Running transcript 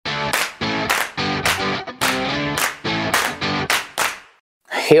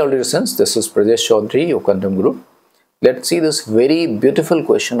Hey audience, this is Pradesh Chaudhary, your content guru. Let's see this very beautiful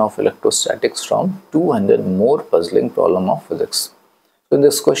question of electrostatics from 200 more puzzling problem of physics. So in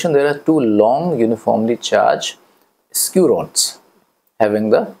this question, there are two long uniformly charged skew rods having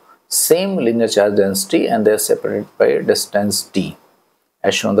the same linear charge density and they are separated by a distance d.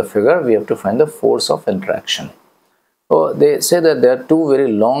 As shown in the figure, we have to find the force of interaction. So they say that there are two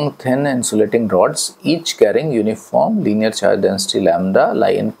very long thin insulating rods, each carrying uniform linear charge density lambda,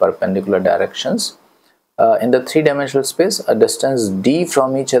 lie in perpendicular directions in the three-dimensional space, a distance d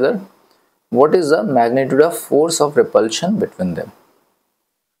from each other. What is the magnitude of force of repulsion between them?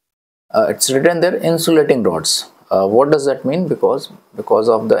 It's written there insulating rods. What does that mean? Because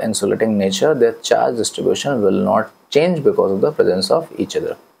of the insulating nature, their charge distribution will not change because of the presence of each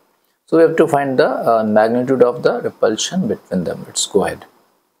other. So we have to find the magnitude of the repulsion between them. Let's go ahead.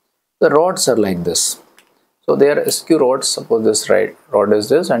 The rods are like this. So they are skew rods. Suppose this rod is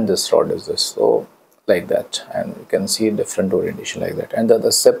this and this rod is this. So like that, and you can see different orientation like that. And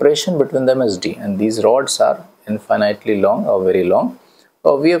the separation between them is d. And these rods are infinitely long or very long.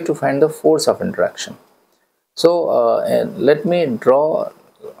 So we have to find the force of interaction. So let me draw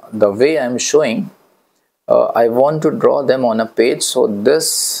the way I am showing. I want to draw them on a page. So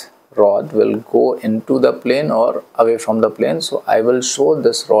this rod will go into the plane or away from the plane. So I will show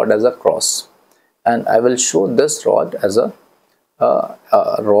this rod as a cross and I will show this rod as a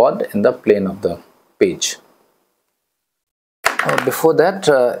rod in the plane of the page. Before that,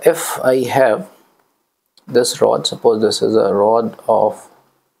 if I have this rod, suppose this is a rod of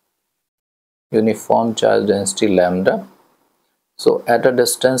uniform charge density lambda. So at a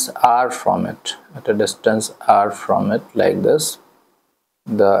distance r from it, like this,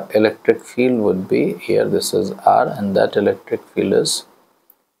 the electric field would be here, this is r, and that electric field is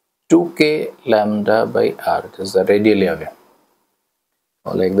 2k lambda by r. It is the radially away.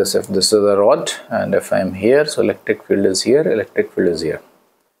 So like this, if this is a rod and if I am here, so electric field is here, electric field is here.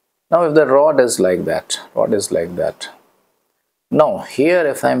 Now if the rod is like that, now here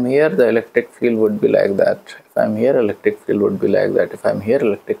if I am here, the electric field would be like that. If I am here, electric field would be like that. If I am here,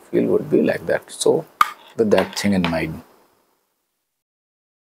 electric field would be like that. So with that thing in mind.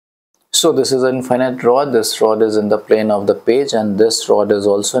 So this is an infinite rod. This rod is in the plane of the page and this rod is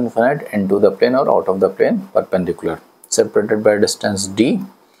also infinite into the plane or out of the plane perpendicular, separated by distance d.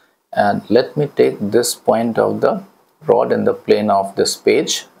 And let me take this point of the rod in the plane of this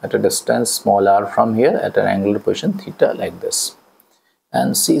page at a distance small r from here at an angular position theta like this.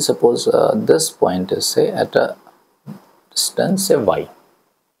 And see, suppose this point is say at a distance say y.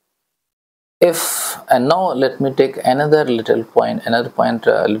 And now let me take another little point,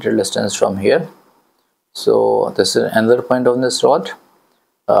 little distance from here. So this is another point on this rod.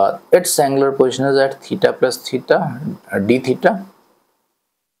 Its angular position is at theta plus theta, d theta,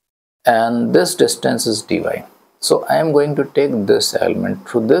 and this distance is dy. So I am going to take this element.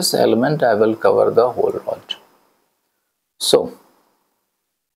 Through this element I will cover the whole rod. So,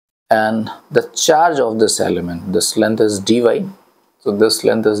 and the charge of this element, this length is dy. So this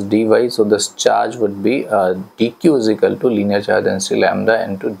length is dy, so this charge would be dq is equal to linear charge density lambda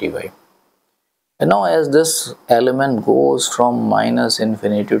into dy. And now as this element goes from minus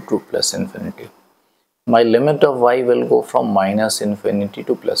infinity to plus infinity, my limit of y will go from minus infinity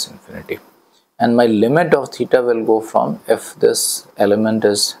to plus infinity. And my limit of theta will go from, if this element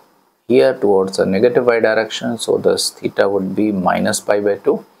is here towards the negative y direction, so this theta would be minus pi by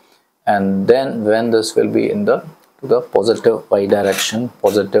 2. And then when this will be in the positive y direction,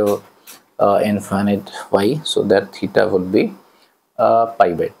 positive infinite y, so that theta would be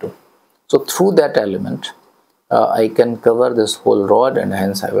pi by 2. So through that element I can cover this whole rod and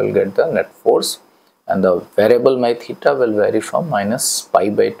hence I will get the net force, and the variable my theta will vary from minus pi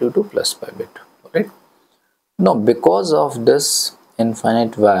by 2 to plus pi by 2. Right? Now because of this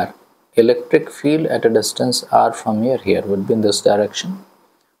infinite var, electric field at a distance r from here would be in this direction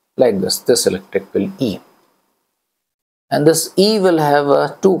like this electric field E. And this E will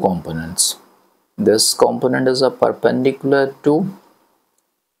have two components. This component is a perpendicular to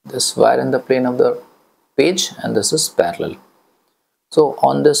this wire in the plane of the page and this is parallel. So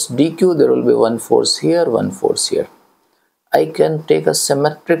on this dq there will be one force here, one force here. I can take a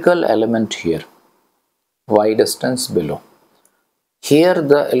symmetrical element here, y distance below. Here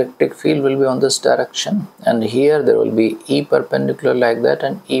the electric field will be on this direction and here there will be E perpendicular like that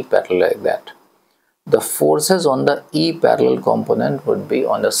and E parallel like that. The forces on the E parallel component would be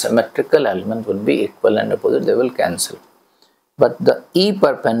on the symmetrical element would be equal and opposite, they will cancel. But the E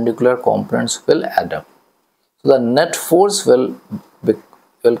perpendicular components will add up. So the net force will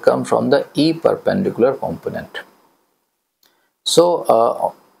come from the E perpendicular component.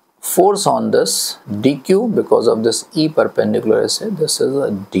 So force on this dq because of this E perpendicular, I say this is a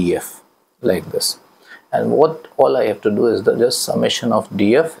df, like this. And what all I have to do is the just summation of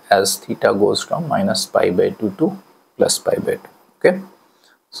df as theta goes from minus pi by 2 to plus pi by 2. Okay,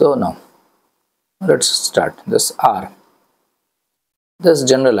 so now let's start this r, this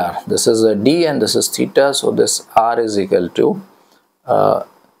general r, this is a d and this is theta, so this r is equal to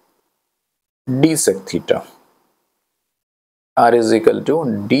d sec theta. R is equal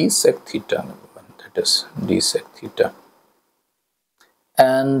to d sec theta, that is d sec theta,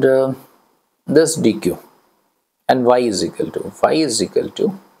 and this dq, and y is equal to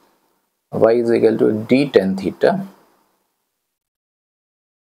d tan theta.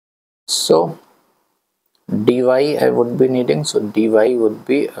 So dy I would be needing, so dy would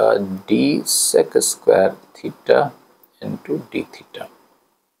be d sec square theta into d theta.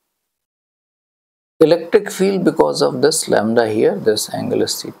 Electric field, because of this lambda here, this angle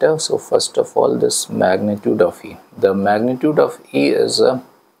is theta. So first of all, this magnitude of E, the magnitude of E is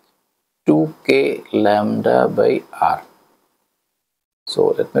 2k lambda by r.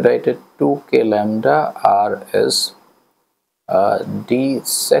 So let me write it, 2k lambda, r is d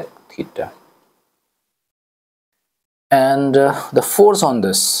sec theta. And the force on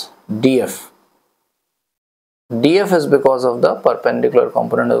this df is because of the perpendicular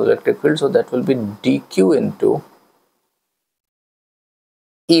component of electric field, so that will be dq into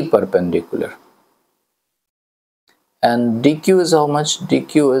E perpendicular. And dq is how much?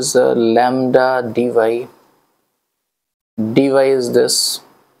 Dq is lambda dy. Dy is this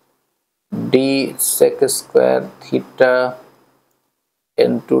d sec square theta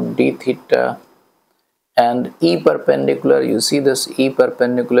into d theta. And E perpendicular, you see this E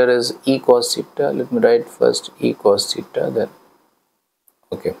perpendicular is E cos theta. Let me write first E cos theta, then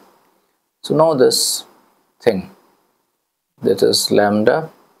okay. So now this thing, that is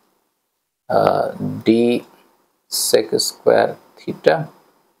lambda d sec square theta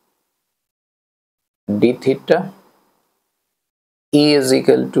d theta. E is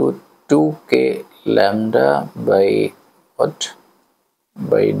equal to 2k lambda by what?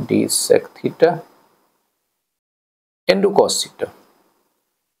 By d sec theta into cos theta.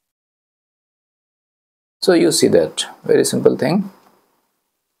 So you see that very simple thing.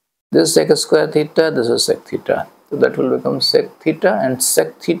 This is sec square theta, this is sec theta. So that will become sec theta, and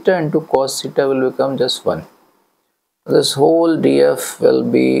sec theta into cos theta will become just 1. This whole df will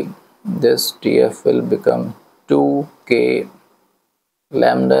be, this df will become 2k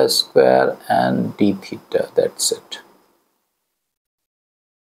lambda square and d theta. That's it.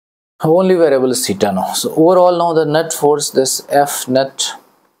 Only variable is theta now. So overall now the net force, this F net,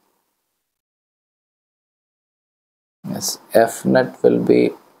 yes, F net will be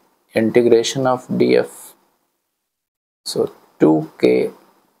integration of df. So 2k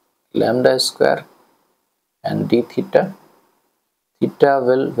lambda square and d theta. Theta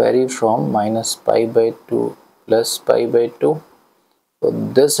will vary from minus pi by 2 plus pi by 2. So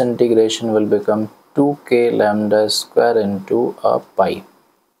this integration will become 2k lambda square into a pi.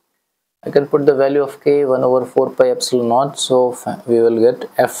 I can put the value of k 1 over 4 pi epsilon naught. So we will get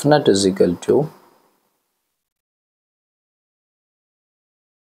F net is equal to,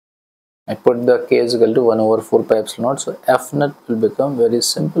 I put the k is equal to 1 over 4 pi epsilon naught. So F net will become very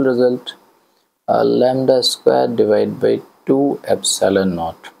simple result, lambda square divided by 2 epsilon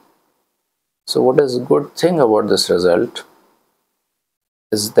naught. So what is good thing about this result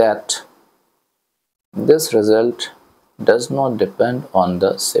is that this result does not depend on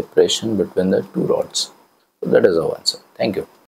the separation between the two rods. So that is our answer. Thank you.